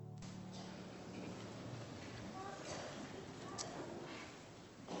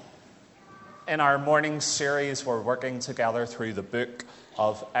In our morning series, we're working together through the book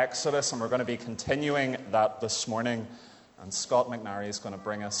of Exodus, and we're going to be continuing that this morning. And Scott McNary is going to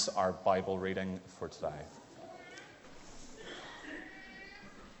bring us our Bible reading for today.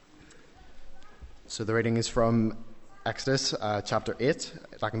 So the reading is from Exodus chapter 8.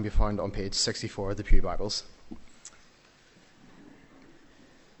 That can be found on page 64 of the Pew Bibles.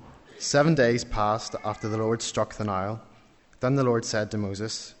 7 days passed after the Lord struck the Nile. Then the Lord said to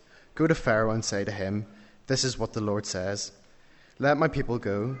Moses, "Go to Pharaoh and say to him, 'This is what the Lord says. Let my people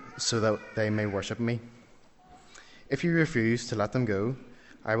go, so that they may worship me. If you refuse to let them go,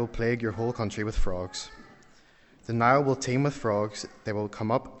 I will plague your whole country with frogs. The Nile will teem with frogs. They will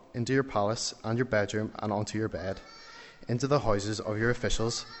come up into your palace and your bedroom and onto your bed, into the houses of your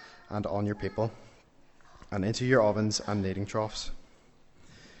officials and on your people, and into your ovens and kneading troughs.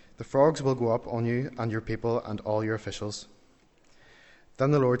 The frogs will go up on you and your people and all your officials.'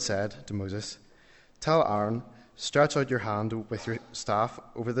 Then the Lord said to Moses, 'Tell Aaron, stretch out your hand with your staff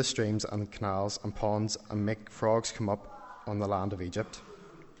over the streams and canals and ponds and make frogs come up on the land of Egypt.'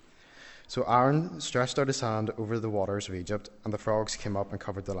 So Aaron stretched out his hand over the waters of Egypt, and the frogs came up and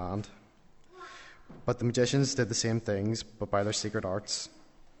covered the land. But the magicians did the same things, but by their secret arts.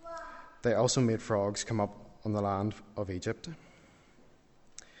 They also made frogs come up on the land of Egypt.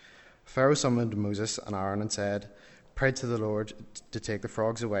 Pharaoh summoned Moses and Aaron and said, 'Pray to the Lord to take the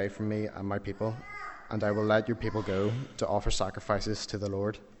frogs away from me and my people, and I will let your people go to offer sacrifices to the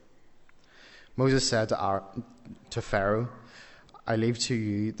Lord.' Moses said to Pharaoh, 'I leave to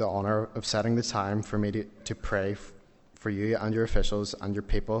you the honor of setting the time for me to pray for you and your officials and your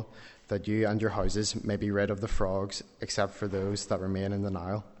people, that you and your houses may be rid of the frogs, except for those that remain in the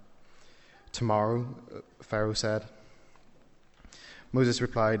Nile.' 'Tomorrow,' Pharaoh said. Moses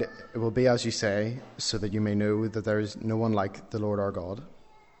replied, 'It will be as you say, so that you may know that there is no one like the Lord our God.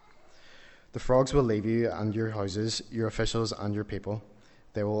 The frogs will leave you and your houses, your officials and your people.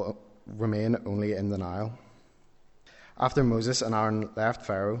 They will remain only in the Nile.' After Moses and Aaron left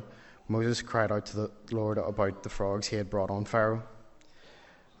Pharaoh, Moses cried out to the Lord about the frogs he had brought on Pharaoh.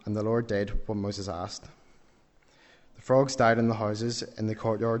 And the Lord did what Moses asked. The frogs died in the houses, in the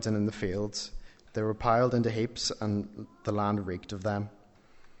courtyards and in the fields. They were piled into heaps, and the land reeked of them.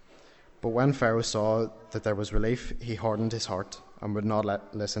 But when Pharaoh saw that there was relief, he hardened his heart and would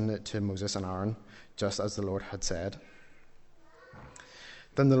not listen to Moses and Aaron, just as the Lord had said.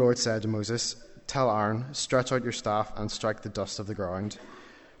 Then the Lord said to Moses, 'Tell Aaron, stretch out your staff and strike the dust of the ground,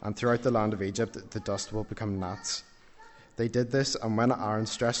 and throughout the land of Egypt the dust will become gnats.' They did this, and when Aaron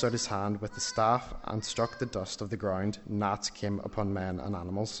stretched out his hand with the staff and struck the dust of the ground, gnats came upon men and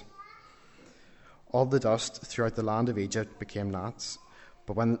animals. All the dust throughout the land of Egypt became gnats,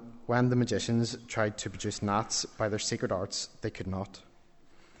 but when the magicians tried to produce gnats by their secret arts, they could not.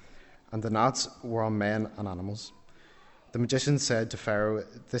 And the gnats were on men and animals. The magicians said to Pharaoh,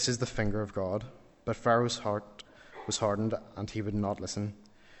 'This is the finger of God.' But Pharaoh's heart was hardened, and he would not listen,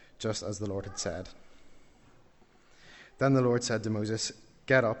 just as the Lord had said. Then the Lord said to Moses,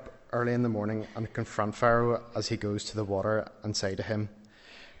 'Get up early in the morning and confront Pharaoh as he goes to the water, and say to him,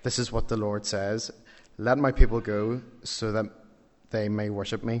 "This is what the Lord says. Let my people go, so that they may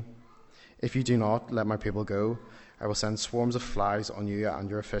worship me. If you do not let my people go, I will send swarms of flies on you and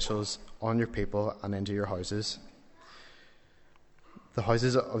your officials, on your people, and into your houses. The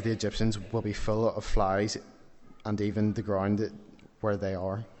houses of the Egyptians will be full of flies, and even the ground where they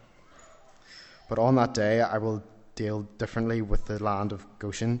are. But on that day I will deal differently with the land of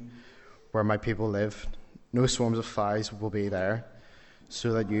Goshen, where my people live. No swarms of flies will be there,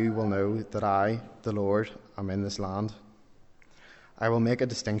 so that you will know that I, the Lord, am in this land. I will make a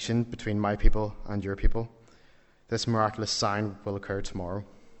distinction between my people and your people. This miraculous sign will occur tomorrow.'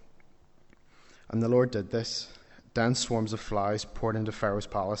 And the Lord did this. Dense swarms of flies poured into Pharaoh's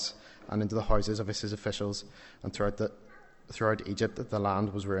palace and into the houses of his officials, and throughout Egypt the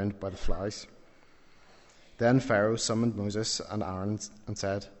land was ruined by the flies. Then Pharaoh summoned Moses and Aaron and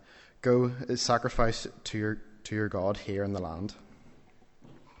said, 'Go, sacrifice to your God here in the land.'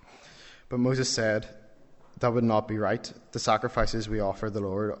 But Moses said, 'That would not be right. The sacrifices we offer the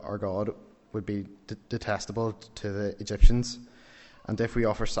Lord our God would be detestable to the Egyptians, and if we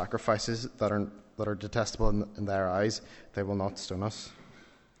offer sacrifices that are detestable in their eyes, they will not stone us.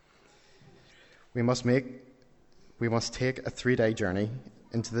 We must take a 3-day journey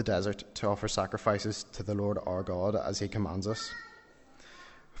into the desert to offer sacrifices to the Lord our God as he commands us.'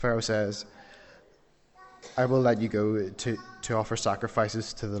 Pharaoh says, 'I will let you go to offer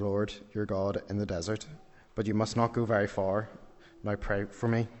sacrifices to the Lord your God in the desert, but you must not go very far. Now pray for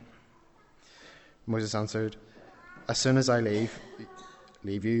me.' Moses answered, 'As soon as I leave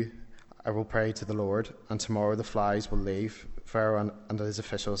you, I will pray to the Lord, and tomorrow the flies will leave Pharaoh and his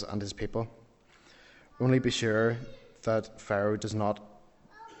officials and his people. Only be sure that Pharaoh does not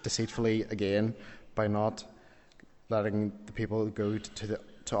deceitfully again by not letting the people go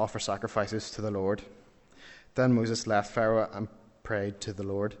to offer sacrifices to the Lord. Then Moses left Pharaoh and prayed to the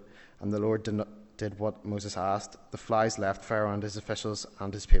Lord, and the Lord did what Moses asked. The flies left Pharaoh and his officials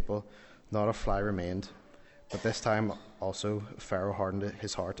and his people. Not a fly remained. But this time also Pharaoh hardened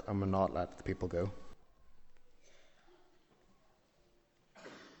his heart and would not let the people go.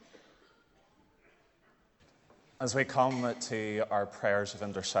 As we come to our prayers of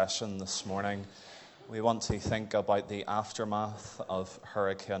intercession this morning, we want to think about the aftermath of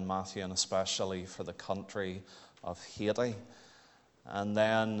Hurricane Matthew, and especially for the country of Haiti. And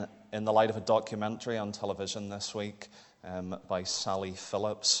then, in the light of a documentary on television this week by Sally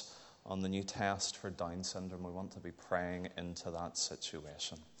Phillips on the new test for Down syndrome, we want to be praying into that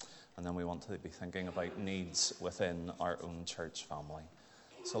situation. And then we want to be thinking about needs within our own church family.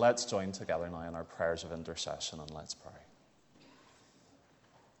 So let's join together now in our prayers of intercession, and let's pray.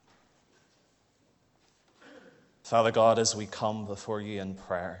 Father God, as we come before you in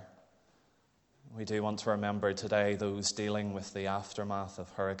prayer, we do want to remember today those dealing with the aftermath of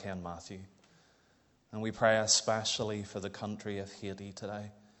Hurricane Matthew. And we pray especially for the country of Haiti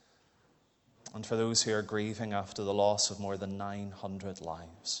today, and for those who are grieving after the loss of more than 900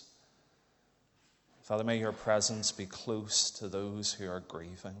 lives. Father, may your presence be close to those who are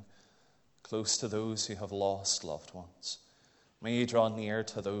grieving, close to those who have lost loved ones. May you draw near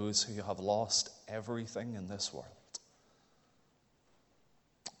to those who have lost everything in this world.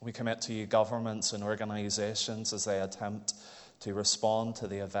 We commit to you governments and organizations as they attempt to respond to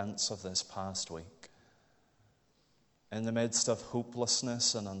the events of this past week. In the midst of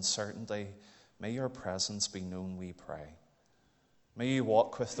hopelessness and uncertainty, may your presence be known, we pray. May you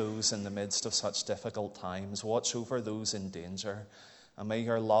walk with those in the midst of such difficult times, watch over those in danger, and may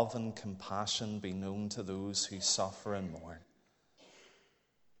your love and compassion be known to those who suffer and mourn.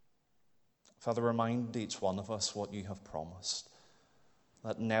 Father, remind each one of us what you have promised,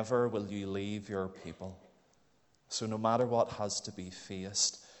 that never will you leave your people. So no matter what has to be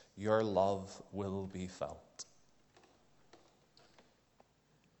faced, your love will be felt.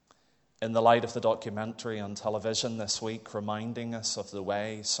 In the light of the documentary on television this week, reminding us of the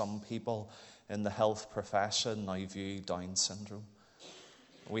way some people in the health profession now view Down syndrome,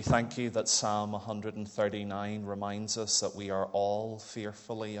 we thank you that Psalm 139 reminds us that we are all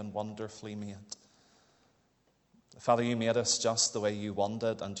fearfully and wonderfully made. Father, you made us just the way you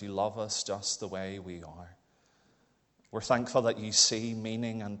wanted, and you love us just the way we are. We're thankful that you see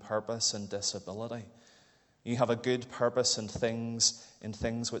meaning and purpose in disability. You have a good purpose in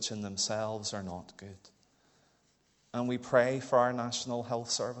things which in themselves are not good. And we pray for our National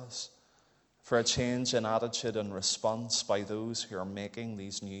Health Service, for a change in attitude and response by those who are making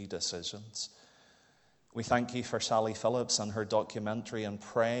these new decisions. We thank you for Sally Phillips and her documentary, and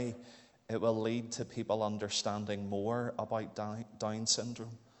pray it will lead to people understanding more about Down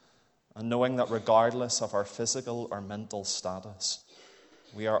syndrome, and knowing that regardless of our physical or mental status,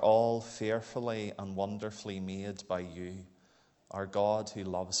 we are all fearfully and wonderfully made by you, our God who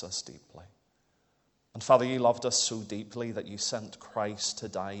loves us deeply. And Father, you loved us so deeply that you sent Christ to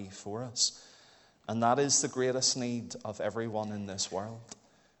die for us. And that is the greatest need of everyone in this world.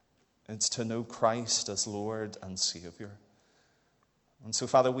 It's to know Christ as Lord and Savior. And so,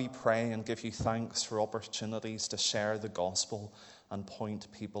 Father, we pray and give you thanks for opportunities to share the gospel and point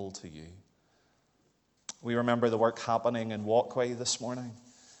people to you. We remember the work happening in Walkway this morning,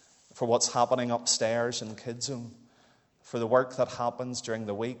 for what's happening upstairs in Kids Zone, for the work that happens during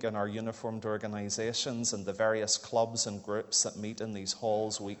the week in our uniformed organizations and the various clubs and groups that meet in these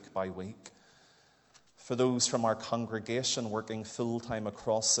halls week by week, for those from our congregation working full-time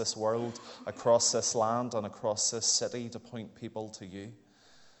across this world, across this land, and across this city to point people to you,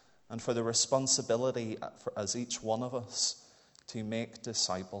 and for the responsibility as each one of us to make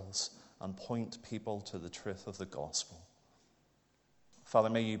disciples and point people to the truth of the gospel. Father,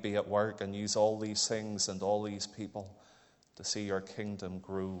 may you be at work and use all these things and all these people to see your kingdom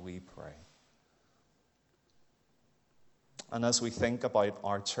grow, we pray. And as we think about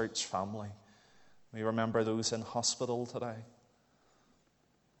our church family, we remember those in hospital today.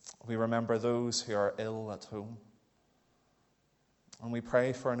 We remember those who are ill at home. And we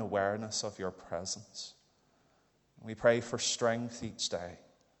pray for an awareness of your presence. We pray for strength each day.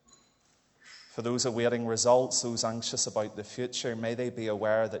 For those awaiting results, those anxious about the future, may they be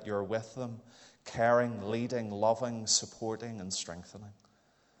aware that you're with them, caring, leading, loving, supporting, and strengthening.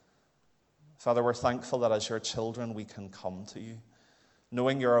 Father, we're thankful that as your children we can come to you.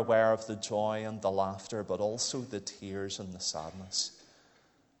 knowing you're aware of the joy and the laughter, but also the tears and the sadness.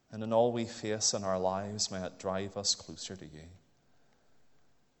 And in all we face in our lives, may it drive us closer to you.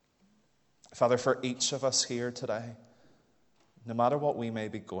 Father, for each of us here today, no matter what we may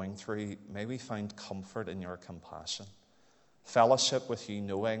be going through, may we find comfort in your compassion, fellowship with you,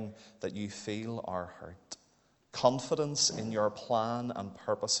 knowing that you feel our hurt, confidence in your plan and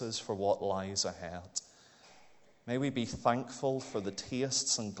purposes for what lies ahead. May we be thankful for the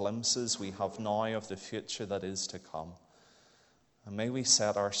tastes and glimpses we have now of the future that is to come. And may we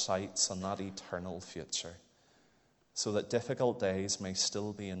set our sights on that eternal future, so that difficult days may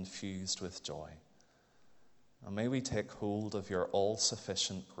still be infused with joy. And may we take hold of your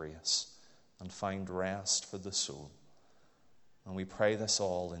all-sufficient grace and find rest for the soul. And we pray this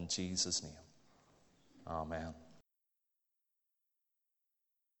all in Jesus' name. Amen.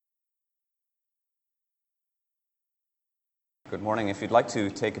 Good morning. If you'd like to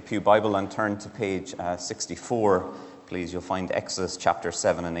take a pew Bible and turn to page 64, please, you'll find Exodus chapter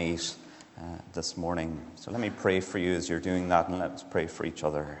 7 and 8 this morning. So let me pray for you as you're doing that, and let's pray for each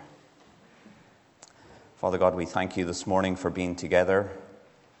other. Father God, we thank you this morning for being together.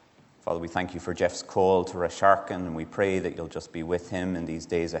 Father, we thank you for Jeff's call to Resharkin, and we pray that you'll just be with him in these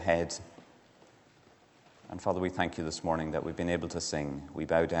days ahead. And Father, we thank you this morning that we've been able to sing, we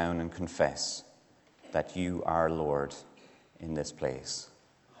bow down and confess that you are Lord in this place.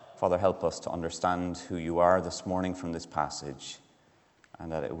 Father, help us to understand who you are this morning from this passage,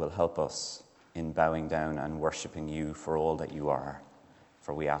 and that it will help us in bowing down and worshipping you for all that you are.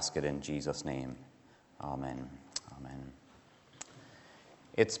 For we ask it in Jesus' name. Amen. Amen.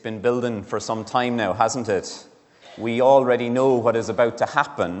 It's been building for some time now, hasn't it? We already know what is about to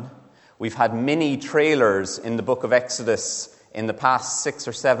happen. We've had many trailers in the book of Exodus in the past 6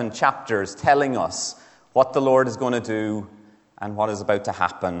 or 7 chapters telling us what the Lord is going to do and what is about to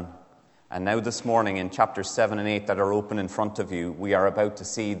happen. And now this morning in chapters 7 and 8 that are open in front of you, we are about to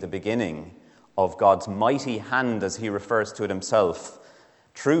see the beginning of God's mighty hand, as he refers to it himself,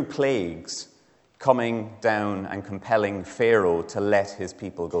 through plagues coming down and compelling Pharaoh to let his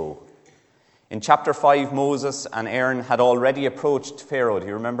people go. In chapter 5, Moses and Aaron had already approached Pharaoh. Do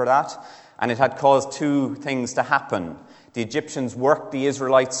you remember that? And it had caused 2 things to happen. The Egyptians worked the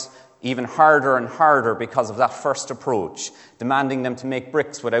Israelites even harder and harder because of that first approach, demanding them to make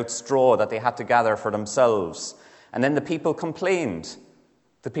bricks without straw that they had to gather for themselves. And then the people complained.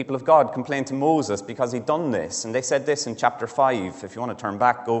 The people of God complained to Moses because he'd done this. And they said this in chapter 5. If you want to turn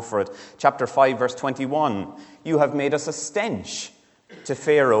back, go for it. Chapter 5, verse 21. You have made us a stench to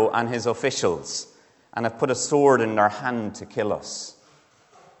Pharaoh and his officials, and have put a sword in their hand to kill us.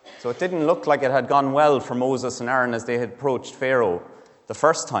 So it didn't look like it had gone well for Moses and Aaron as they had approached Pharaoh the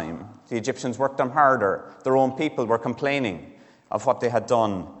first time. The Egyptians worked them harder. Their own people were complaining of what they had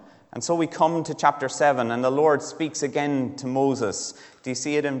done. And so we come to chapter 7, and the Lord speaks again to Moses. Do you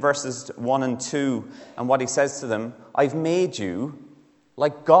see it in verses 1 and 2? And what he says to them, I've made you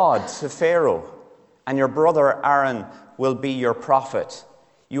like God to Pharaoh, and your brother Aaron will be your prophet.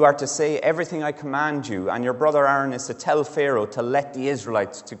 You are to say everything I command you, and your brother Aaron is to tell Pharaoh to let the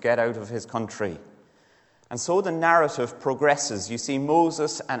Israelites to get out of his country. And so the narrative progresses. You see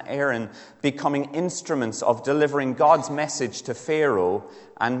Moses and Aaron becoming instruments of delivering God's message to Pharaoh,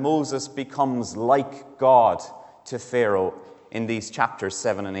 and Moses becomes like God to Pharaoh in these chapters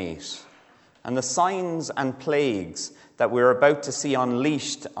 7 and 8. And the signs and plagues that we're about to see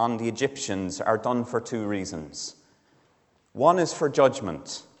unleashed on the Egyptians are done for 2 reasons. One is for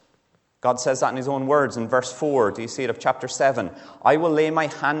judgment. God says that in his own words in verse 4. Do you see it of chapter 7? I will lay my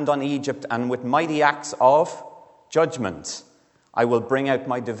hand on Egypt, and with mighty acts of judgment I will bring out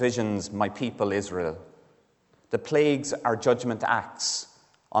my divisions, my people Israel. The plagues are judgment acts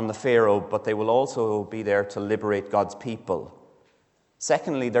on the Pharaoh, but they will also be there to liberate God's people.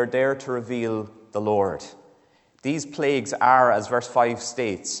 Secondly, they're there to reveal the Lord. These plagues are, as verse 5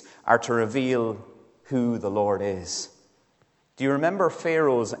 states, are to reveal who the Lord is. Do you remember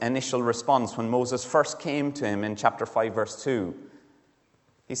Pharaoh's initial response when Moses first came to him in chapter 5, verse 2?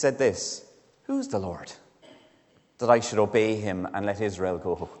 He said this, who's the Lord, that I should obey him and let Israel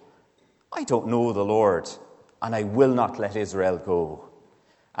go? I don't know the Lord, and I will not let Israel go.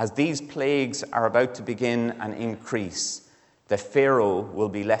 As these plagues are about to begin and increase, the Pharaoh will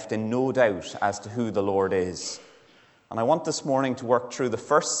be left in no doubt as to who the Lord is. And I want this morning to work through the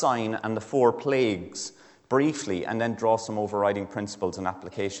first sign and the 4 plagues briefly, and then draw some overriding principles and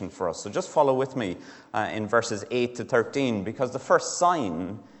application for us. So just follow with me in verses 8 to 13, because the first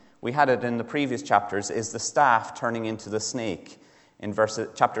sign, we had it in the previous chapters, is the staff turning into the snake in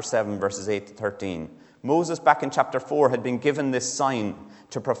chapter 7, verses 8 to 13. Moses, back in chapter 4, had been given this sign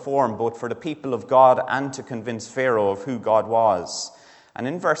to perform both for the people of God and to convince Pharaoh of who God was. And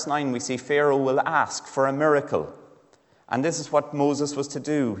in verse 9, we see Pharaoh will ask for a miracle. And this is what Moses was to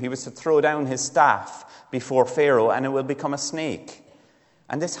do. He was to throw down his staff before Pharaoh, and it will become a snake.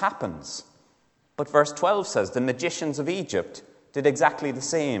 And this happens. But verse 12 says, the magicians of Egypt did exactly the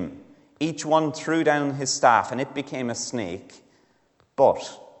same. Each one threw down his staff, and it became a snake.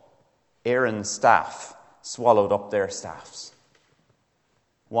 But Aaron's staff swallowed up their staffs.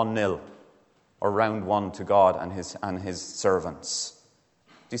 1-0, or round 1 to God and his servants.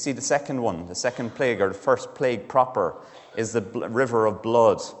 Do you see the second one? The second plague, or the first plague proper, is the river of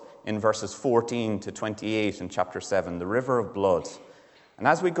blood in verses 14 to 28 in chapter 7. The river of blood. And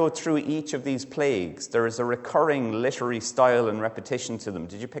as we go through each of these plagues, there is a recurring literary style and repetition to them.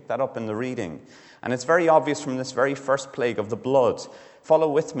 Did you pick that up in the reading? And it's very obvious from this very first plague of the blood. Follow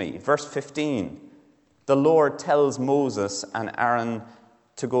with me. Verse 15. The Lord tells Moses and Aaron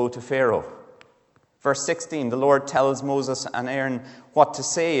to go to Pharaoh. Verse 16. The Lord tells Moses and Aaron what to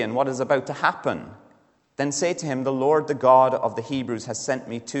say and what is about to happen. Then say to him, the Lord, the God of the Hebrews, has sent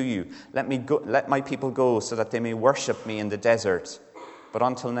me to you. Let my people go so that they may worship me in the desert. But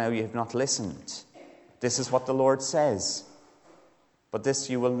until now you have not listened. This is what the Lord says. But this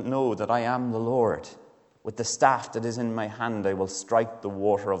you will know, that I am the Lord. With the staff that is in my hand I will strike the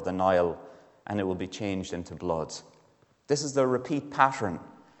water of the Nile, and it will be changed into blood. This is the repeat pattern.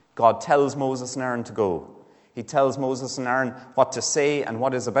 God tells Moses and Aaron to go. He tells Moses and Aaron what to say and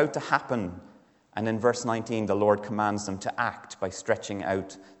what is about to happen. And in verse 19, the Lord commands them to act by stretching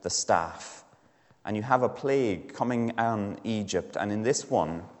out the staff. And you have a plague coming on Egypt. And in this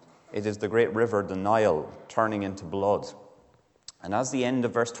one, it is the great river, the Nile, turning into blood. And as the end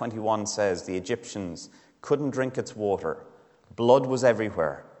of verse 21 says, the Egyptians couldn't drink its water. Blood was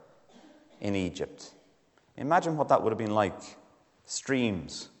everywhere in Egypt. Imagine what that would have been like.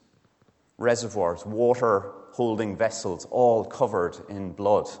 Streams, reservoirs, water-holding vessels, all covered in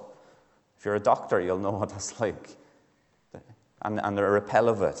blood. If you're a doctor, you'll know what that's like. And the repel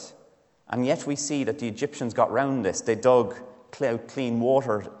of it. And yet we see that the Egyptians got round this. They dug clean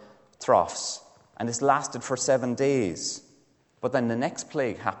water troughs. And this lasted for 7 days. But then the next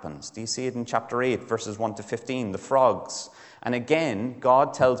plague happens. Do you see it in chapter 8, verses 1 to 15? The frogs. And again,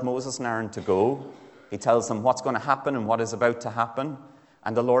 God tells Moses and Aaron to go. He tells them what's going to happen and what is about to happen.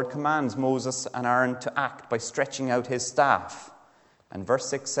 And the Lord commands Moses and Aaron to act by stretching out his staff. And verse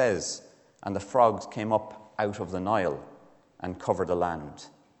 6 says, and the frogs came up out of the Nile and covered the land.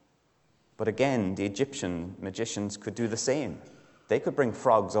 But again, the Egyptian magicians could do the same. They could bring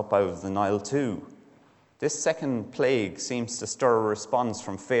frogs up out of the Nile too. This second plague seems to stir a response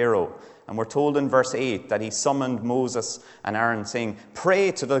from Pharaoh. And we're told in verse 8 that he summoned Moses and Aaron, saying,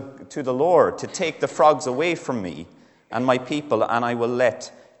 pray to the Lord to take the frogs away from me and my people, and I will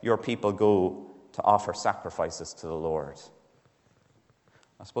let your people go to offer sacrifices to the Lord.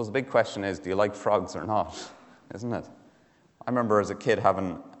 I suppose the big question is, do you like frogs or not? Isn't it? I remember as a kid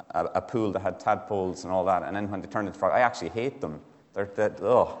having a pool that had tadpoles and all that, and then when they turned into frogs, I actually hate them.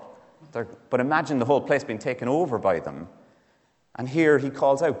 But imagine the whole place being taken over by them. And here he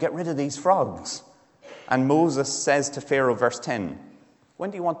calls out, get rid of these frogs. And Moses says to Pharaoh, verse 10, when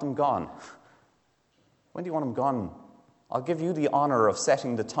do you want them gone? When do you want them gone? I'll give you the honor of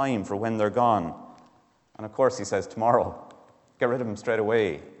setting the time for when they're gone. And of course he says, tomorrow. Get rid of them straight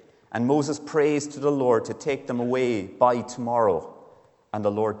away. And Moses prays to the Lord to take them away by tomorrow. And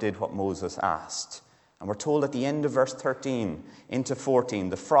the Lord did what Moses asked. And we're told at the end of verse 13 into 14,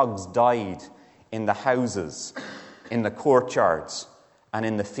 the frogs died in the houses, in the courtyards, and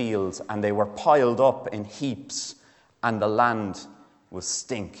in the fields, and they were piled up in heaps, and the land was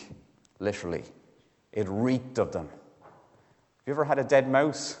stink, literally. It reeked of them. Have you ever had a dead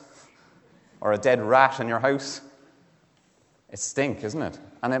mouse or a dead rat in your house? It stink, isn't it?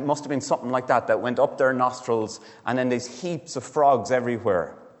 And it must have been something like that went up their nostrils, and then there's heaps of frogs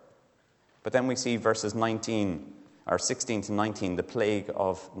everywhere. But then we see verses 16 to 19, the plague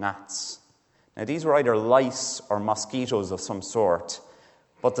of gnats. Now these were either lice or mosquitoes of some sort,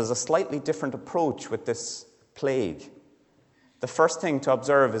 but there's a slightly different approach with this plague. The first thing to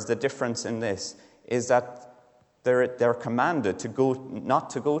observe is the difference in this, is that they're commanded not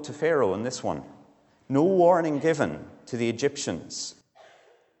to go to Pharaoh in this one. No warning given to the Egyptians.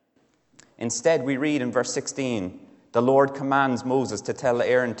 Instead, we read in verse 16, the Lord commands Moses to tell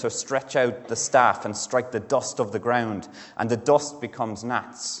Aaron to stretch out the staff and strike the dust of the ground, and the dust becomes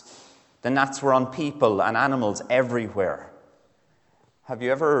gnats. The gnats were on people and animals everywhere. Have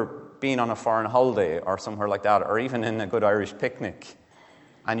you ever been on a foreign holiday or somewhere like that, or even in a good Irish picnic,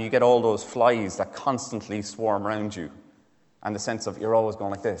 and you get all those flies that constantly swarm around you, and the sense of you're always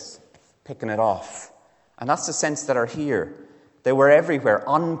going like this, picking it off. And that's the sense that are here. They were everywhere,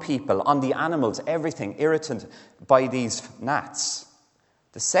 on people, on the animals, everything, irritated by these gnats.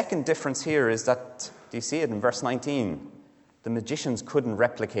 The second difference here is that, do you see it in verse 19? The magicians couldn't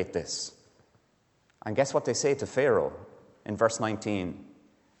replicate this. And guess what they say to Pharaoh in verse 19?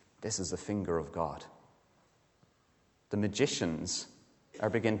 This is the finger of God. The magicians are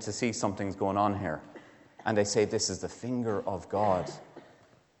beginning to see something's going on here. And they say, this is the finger of God.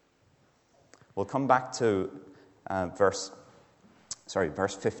 We'll come back to verse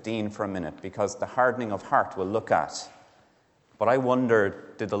 15 for a minute, because the hardening of heart we'll look at. But I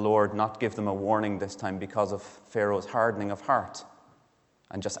wonder, did the Lord not give them a warning this time because of Pharaoh's hardening of heart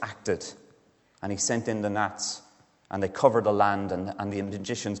and just acted? And he sent in the gnats and they covered the land, and the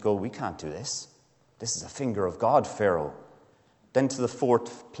magicians go, we can't do this. This is a finger of God, Pharaoh. Then to the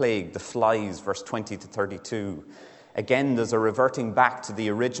fourth plague, the flies, verse 20 to 32. Again, there's a reverting back to the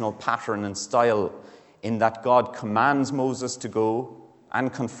original pattern and style in that God commands Moses to go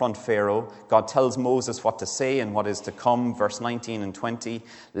and confront Pharaoh. God tells Moses what to say and what is to come, verse 19 and 20.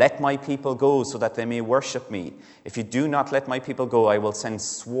 Let my people go so that they may worship me. If you do not let my people go, I will send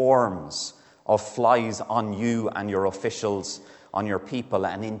swarms of flies on you and your officials, on your people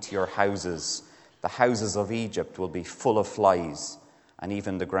and into your houses. The houses of Egypt will be full of flies, and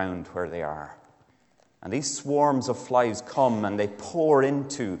even the ground where they are. And these swarms of flies come and they pour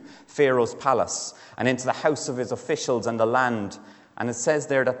into Pharaoh's palace and into the house of his officials and the land. And it says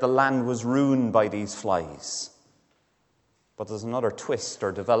there that the land was ruined by these flies. But there's another twist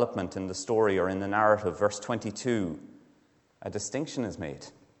or development in the story or in the narrative. Verse 22, a distinction is made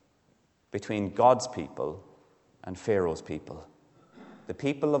between God's people and Pharaoh's people. The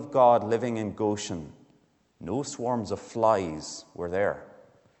people of God living in Goshen, no swarms of flies were there,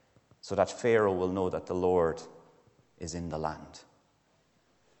 so that Pharaoh will know that the Lord is in the land.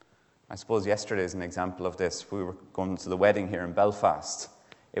 I suppose yesterday is an example of this. We were going to the wedding here in Belfast.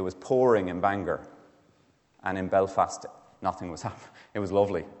 It was pouring in Bangor. And in Belfast, nothing was happening. It was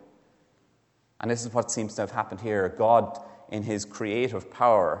lovely. And this is what seems to have happened here. God, in his creative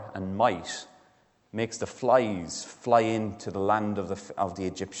power and might, makes the flies fly into the land of the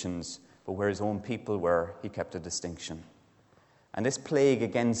Egyptians. But where his own people were, he kept a distinction. And this plague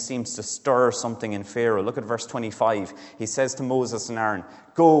again seems to stir something in Pharaoh. Look at verse 25. He says to Moses and Aaron,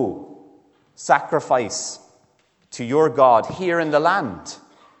 go, sacrifice to your God here in the land.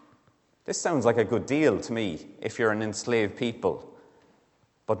 This sounds like a good deal to me if you're an enslaved people.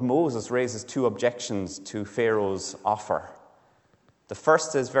 But Moses raises two objections to Pharaoh's offer. The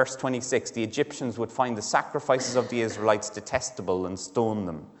first is verse 26. The Egyptians would find the sacrifices of the Israelites detestable and stone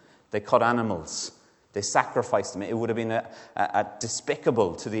them. They cut animals. They sacrificed them. It would have been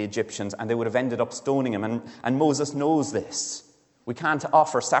despicable to the Egyptians, and they would have ended up stoning him. And Moses knows this. We can't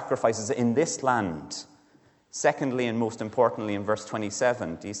offer sacrifices in this land. Secondly, and most importantly, in verse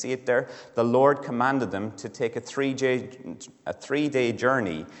 27, do you see it there? The Lord commanded them to take a three-day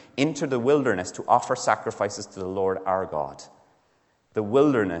journey into the wilderness to offer sacrifices to the Lord our God. The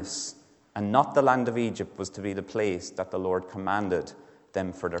wilderness, and not the land of Egypt, was to be the place that the Lord commanded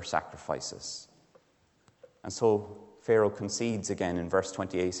them for their sacrifices. And so Pharaoh concedes again in verse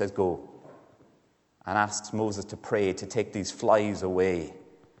 28. He says, go, and asks Moses to pray to take these flies away.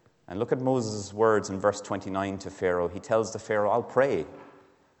 And look at Moses' words in verse 29 to Pharaoh. He tells the Pharaoh, I'll pray,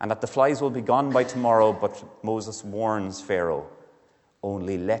 and that the flies will be gone by tomorrow. But Moses warns Pharaoh,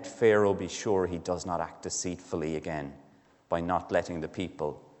 only let Pharaoh be sure he does not act deceitfully again by not letting the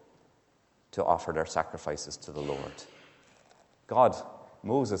people to offer their sacrifices to the Lord.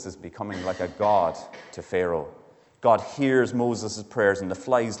 Moses is becoming like a god to Pharaoh. God hears Moses' prayers, and the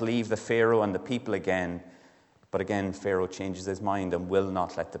flies leave the Pharaoh and the people again. But again, Pharaoh changes his mind and will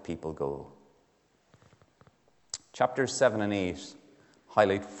not let the people go. Chapters 7 and 8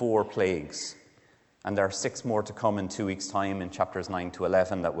 highlight 4 plagues, and there are 6 more to come in 2 weeks' time in chapters 9 to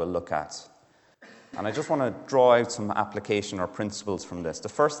 11 that we'll look at. And I just want to draw out some application or principles from this. The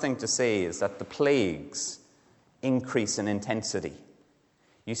first thing to say is that the plagues increase in intensity.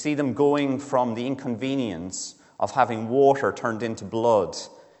 You see them going from the inconvenience of having water turned into blood,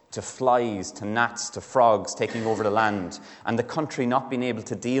 to flies, to gnats, to frogs taking over the land, and the country not being able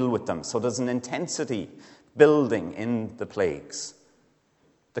to deal with them. So there's an intensity building in the plagues.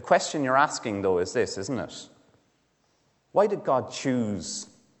 The question you're asking, though, is this, isn't it? Why did God choose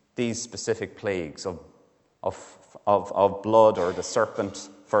these specific plagues of blood, or the serpent,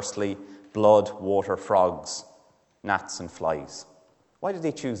 firstly, blood, water, frogs, gnats, and flies? Why did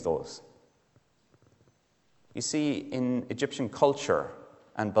they choose those? You see, in Egyptian culture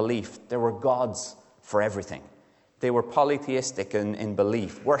and belief, there were gods for everything. They were polytheistic in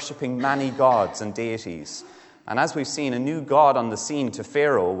belief, worshipping many gods and deities. And as we've seen, a new god on the scene to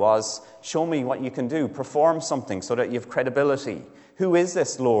Pharaoh was, show me what you can do, perform something so that you have credibility. Who is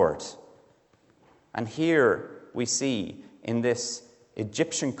this Lord? And here we see in this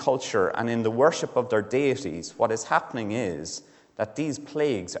Egyptian culture and in the worship of their deities, what is happening is that these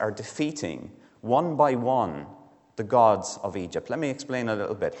plagues are defeating one by one the gods of Egypt. Let me explain a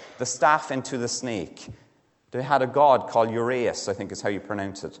little bit. The staff into the snake. They had a god called Uraeus, I think is how you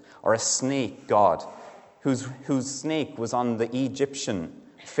pronounce it, or a snake god, whose snake was on the Egyptian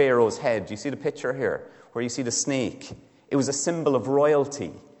Pharaoh's head. Do you see the picture here, where you see the snake? It was a symbol of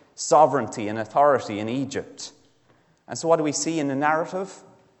royalty, sovereignty, and authority in Egypt. And so what do we see in the narrative?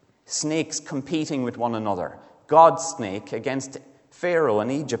 Snakes competing with one another. God's snake against Pharaoh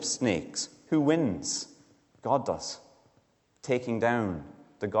and Egypt's snakes. Who wins? God does, taking down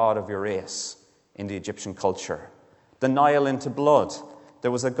the god of Uraeus in the Egyptian culture. The Nile into blood.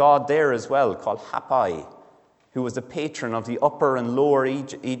 There was a god there as well called Hapi, who was the patron of the upper and lower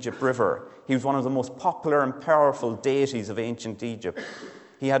Egypt River. He was one of the most popular and powerful deities of ancient Egypt.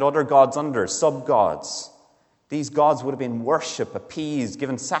 He had other gods under, sub-gods. These gods would have been worshipped, appeased,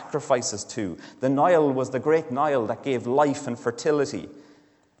 given sacrifices to. The Nile was the great Nile that gave life and fertility.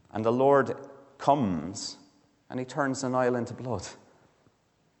 And the Lord comes and he turns the Nile into blood.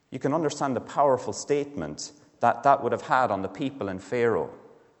 You can understand the powerful statement that would have had on the people in Pharaoh.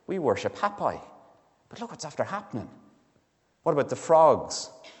 We worship Hapi, but look what's after happening. What about the frogs?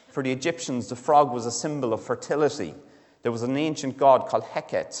 For the Egyptians, the frog was a symbol of fertility. There was an ancient god called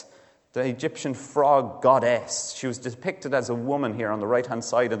Heket, the Egyptian frog goddess. She was depicted as a woman here on the right-hand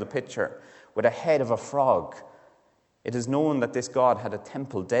side of the picture with a head of a frog. It is known that this god had a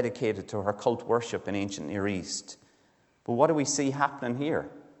temple dedicated to her cult worship in ancient Near East. But what do we see happening here?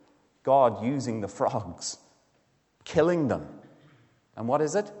 God using the frogs, killing them. And what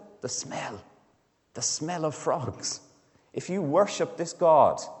is it? The smell of frogs. If you worship this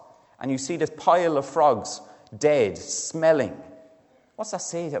god and you see this pile of frogs dead, smelling, what's that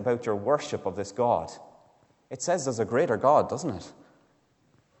say about your worship of this god? It says there's a greater God, doesn't it?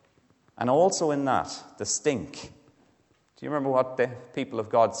 And also in that, the stink. Do you remember what the people of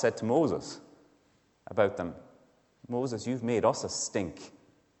God said to Moses about them? Moses, you've made us a stink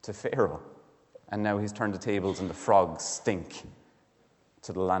to Pharaoh. And now he's turned the tables and the frogs stink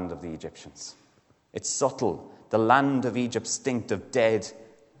to the land of the Egyptians. It's subtle. The land of Egypt stinked of dead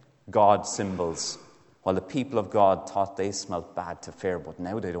God symbols, while the people of God thought they smelled bad to Pharaoh, but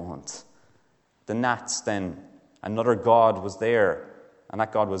now they don't. The gnats then, another god was there, and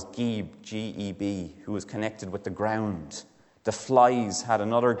that god was Geb, G-E-B, who was connected with the ground. The flies had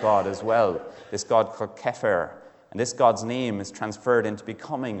another god as well, this god called Kepher, and this god's name is transferred into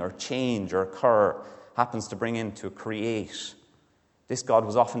becoming or change or occur, happens to bring into create. This god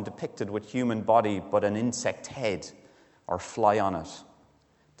was often depicted with human body but an insect head or fly on it.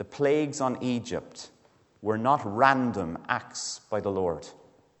 The plagues on Egypt were not random acts by the Lord.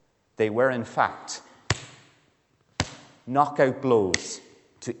 They were, in fact, knockout blows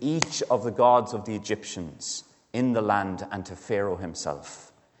to each of the gods of the Egyptians in the land and to Pharaoh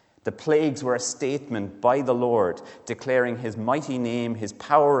himself. The plagues were a statement by the Lord declaring his mighty name, his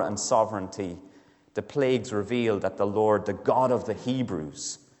power and sovereignty. The plagues revealed that the Lord, the God of the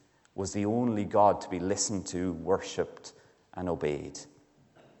Hebrews, was the only God to be listened to, worshipped, and obeyed.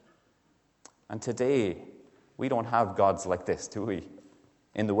 And today, we don't have gods like this, do we?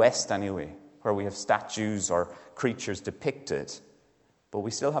 In the West, anyway, where we have statues or creatures depicted. But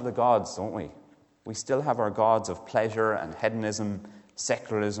we still have the gods, don't we? We still have our gods of pleasure and hedonism,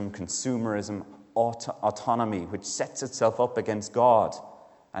 secularism, consumerism, autonomy, which sets itself up against God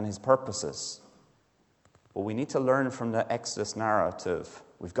and his purposes. But we need to learn from the Exodus narrative.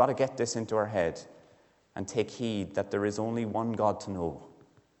 We've got to get this into our head and take heed that there is only one God to know,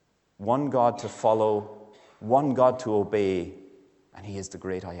 one God to follow, one God to obey, and he is the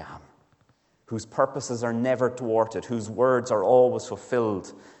great I am, whose purposes are never thwarted, whose words are always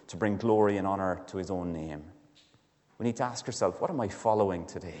fulfilled to bring glory and honor to his own name. We need to ask ourselves, what am I following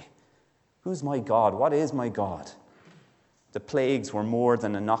today? Who's my God? What is my God? The plagues were more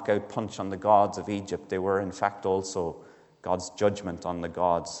than a knockout punch on the gods of Egypt. They were, in fact, also God's judgment on the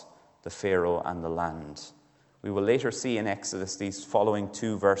gods, the Pharaoh and the land. We will later see in Exodus these following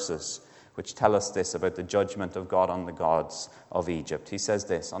 2 verses which tell us this about the judgment of God on the gods of Egypt. He says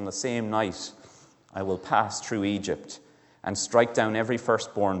this, "On the same night I will pass through Egypt and strike down every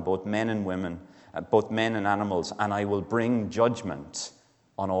firstborn, both men and women, both men and animals, and I will bring judgment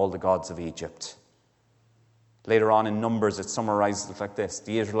on all the gods of Egypt. Later on in Numbers, it summarizes it like this.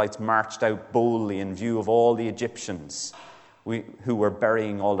 The Israelites marched out boldly in view of all the Egyptians who were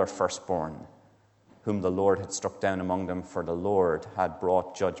burying all their firstborn, whom the Lord had struck down among them, for the Lord had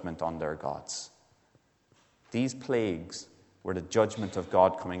brought judgment on their gods. These plagues were the judgment of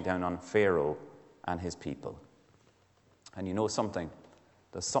God coming down on Pharaoh and his people. And you know something?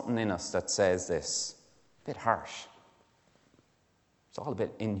 There's something in us that says this, a bit harsh. It's all a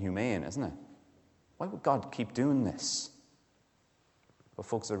bit inhumane, isn't it? Why would God keep doing this? But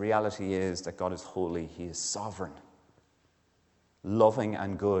folks, the reality is that God is holy. He is sovereign, loving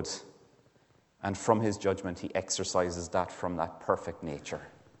and good. And from his judgment, he exercises that from that perfect nature.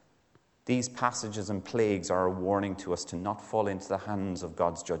 These passages and plagues are a warning to us to not fall into the hands of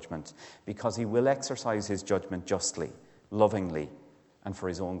God's judgment, because he will exercise his judgment justly, lovingly, and for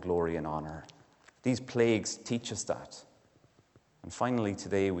his own glory and honor. These plagues teach us that. And finally,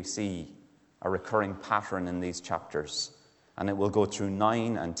 today we see a recurring pattern in these chapters, and it will go through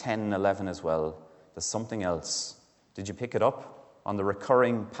 9 and 10 and 11 as well. There's something else. Did you pick it up on the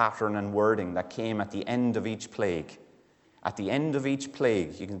recurring pattern and wording that came at the end of each plague? At the end of each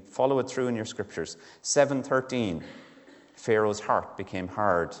plague, you can follow it through in your scriptures. 7:13, Pharaoh's heart became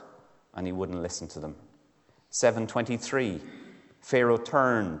hard and he wouldn't listen to them. 7:23, Pharaoh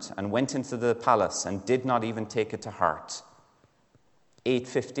turned and went into the palace and did not even take it to heart.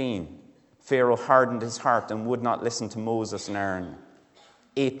 8:15, Pharaoh hardened his heart and would not listen to Moses and Aaron.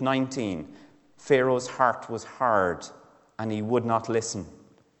 8:19, Pharaoh's heart was hard and he would not listen.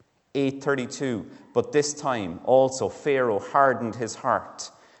 8:32, but this time also Pharaoh hardened his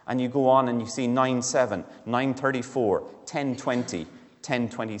heart. And you go on and you see 9:7, 9:34, 10:20,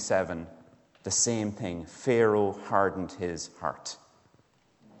 10:27. The same thing. Pharaoh hardened his heart.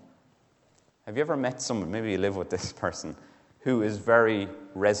 Have you ever met someone, maybe you live with this person, who is very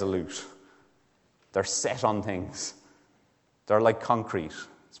resolute? They're set on things. They're like concrete.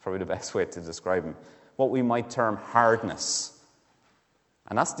 It's probably the best way to describe them. What we might term hardness.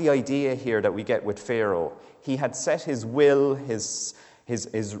 And that's the idea here that we get with Pharaoh. He had set his will, his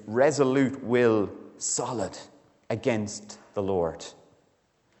resolute will, solid against the Lord.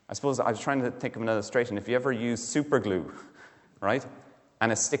 I suppose I was trying to think of an illustration. If you ever use super glue, right,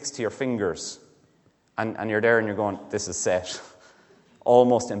 and it sticks to your fingers, and you're there and you're going, this is set.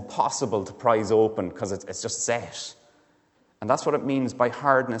 Almost impossible to prise open because it's just set. And that's what it means by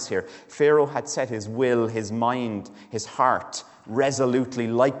hardness here. Pharaoh had set his will, his mind, his heart resolutely,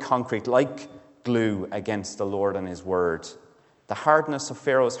 like concrete, like glue, against the Lord and his word. The hardness of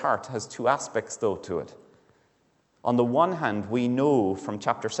Pharaoh's heart has two aspects, though, to it. On the one hand, we know from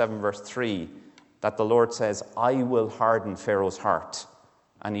chapter 7, verse 3, that the Lord says, I will harden Pharaoh's heart,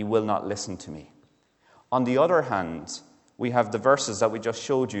 and he will not listen to me. On the other hand, we have the verses that we just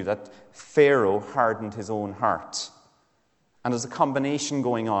showed you, that Pharaoh hardened his own heart. And there's a combination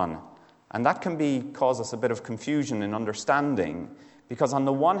going on. And that can cause us a bit of confusion in understanding, because on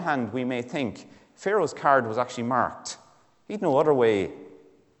the one hand, we may think Pharaoh's card was actually marked. He'd no other way.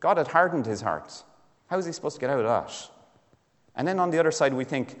 God had hardened his heart. How is he supposed to get out of that? And then on the other side, we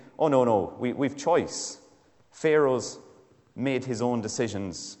think, oh, no, we've choice. Pharaoh's made his own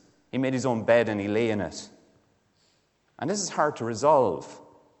decisions. He made his own bed and he lay in it. And this is hard to resolve.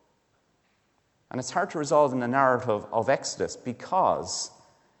 And it's hard to resolve in the narrative of Exodus, because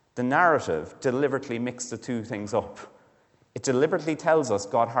the narrative deliberately mixed the two things up. It deliberately tells us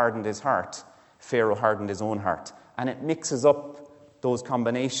God hardened his heart, Pharaoh hardened his own heart, and it mixes up those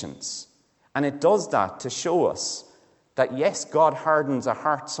combinations. And it does that to show us that, yes, God hardens a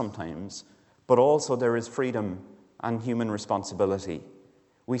heart sometimes, but also there is freedom and human responsibility.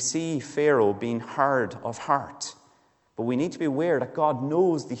 We see Pharaoh being hard of heart, but we need to be aware that God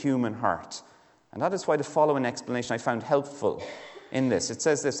knows the human heart. And that is why the following explanation I found helpful in this. It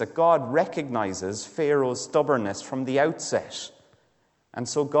says this, that God recognizes Pharaoh's stubbornness from the outset. And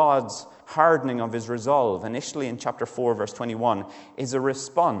so God's hardening of his resolve, initially in chapter 4, verse 21, is a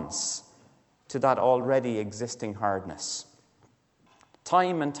response to that already existing hardness.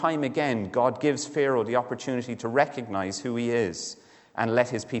 Time and time again, God gives Pharaoh the opportunity to recognize who he is and let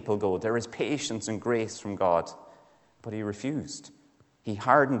his people go. There is patience and grace from God. But he refused. He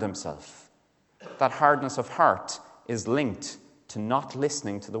hardened himself. That hardness of heart is linked to not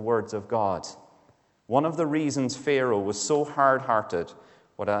listening to the words of God. One of the reasons Pharaoh was so hard-hearted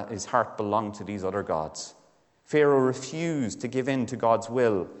was that his heart belonged to these other gods. Pharaoh refused to give in to God's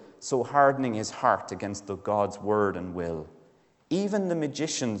will, so hardening his heart against the God's word and will. Even the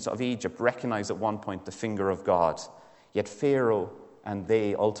magicians of Egypt recognized at one point the finger of God, yet Pharaoh and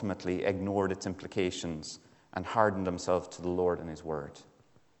they ultimately ignored its implications and hardened themselves to the Lord and his word.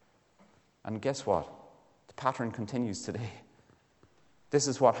 And guess what? The pattern continues today. This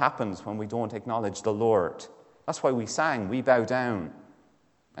is what happens when we don't acknowledge the Lord. That's why we sang, we bow down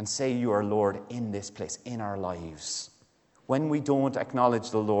and say you are Lord in this place, in our lives. When we don't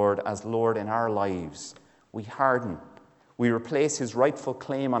acknowledge the Lord as Lord in our lives, we harden. We replace his rightful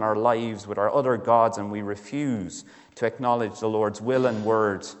claim on our lives with our other gods, and we refuse to acknowledge the Lord's will and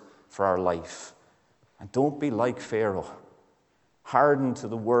word for our life. And don't be like Pharaoh. Harden to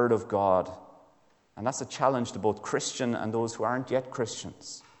the word of God. And that's a challenge to both Christian and those who aren't yet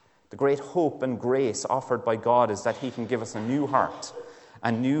Christians. The great hope and grace offered by God is that he can give us a new heart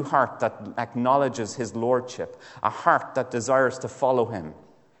that acknowledges his lordship, a heart that desires to follow him.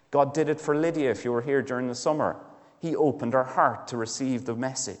 God did it for Lydia, if you were here during the summer. He opened her heart to receive the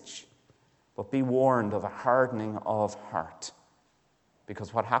message. But be warned of a hardening of heart.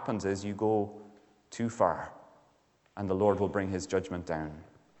 Because what happens is you go too far, and the Lord will bring his judgment down.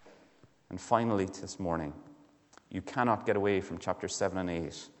 And finally, this morning, you cannot get away from chapters 7 and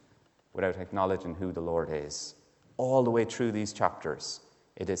 8 without acknowledging who the Lord is. All the way through these chapters,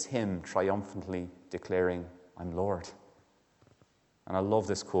 it is him triumphantly declaring, I'm Lord. And I love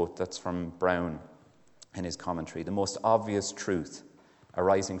this quote that's from Brown in his commentary. The most obvious truth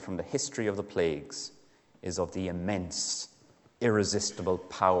arising from the history of the plagues is of the immense, irresistible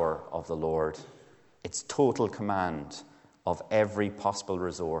power of the Lord, its total command of every possible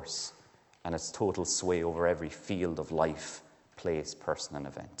resource, and its total sway over every field of life, place, person, and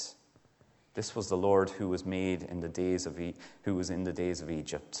event. This was the Lord who was made in the days of who was in the days of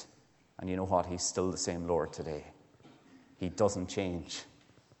Egypt. And you know what? He's still the same Lord today. He doesn't change.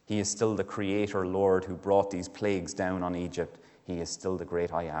 He is still the Creator Lord who brought these plagues down on Egypt. He is still the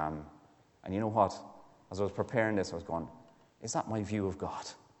great I am. And you know what? As I was preparing this, I was going, is that my view of God?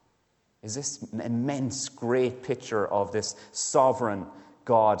 Is this immense, great picture of this sovereign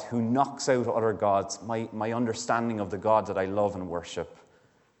God who knocks out other gods, my understanding of the God that I love and worship?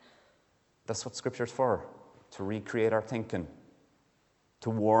 That's what Scripture's for, to recreate our thinking, to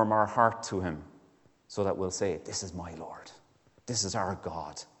warm our heart to him, so that we'll say, this is my Lord, this is our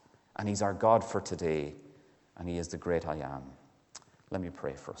God, and he's our God for today, and he is the great I am. Let me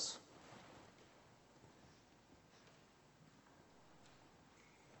pray for us.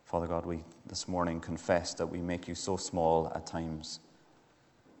 Father God, we this morning confess that we make you so small at times.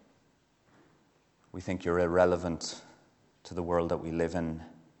 We think you're irrelevant to the world that we live in.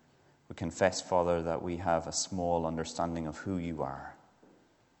 We confess, Father, that we have a small understanding of who you are.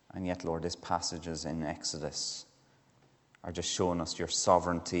 And yet, Lord, these passages in Exodus are just showing us your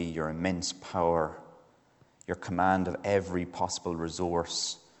sovereignty, your immense power, your command of every possible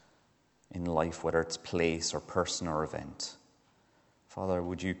resource in life, whether it's place or person or event. Father,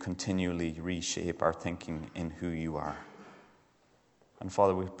 would you continually reshape our thinking in who you are? And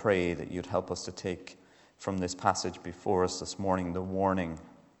Father, we pray that you'd help us to take from this passage before us this morning the warning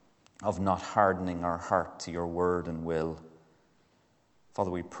of not hardening our heart to your word and will.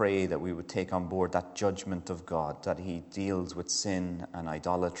 Father, we pray that we would take on board that judgment of God, that he deals with sin and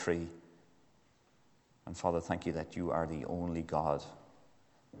idolatry. And Father, thank you that you are the only God,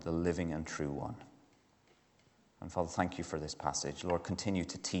 the living and true one. And Father, thank you for this passage. Lord, continue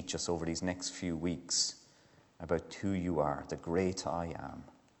to teach us over these next few weeks about who you are, the great I am.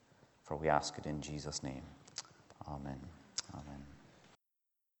 For we ask it in Jesus' name. Amen. Amen.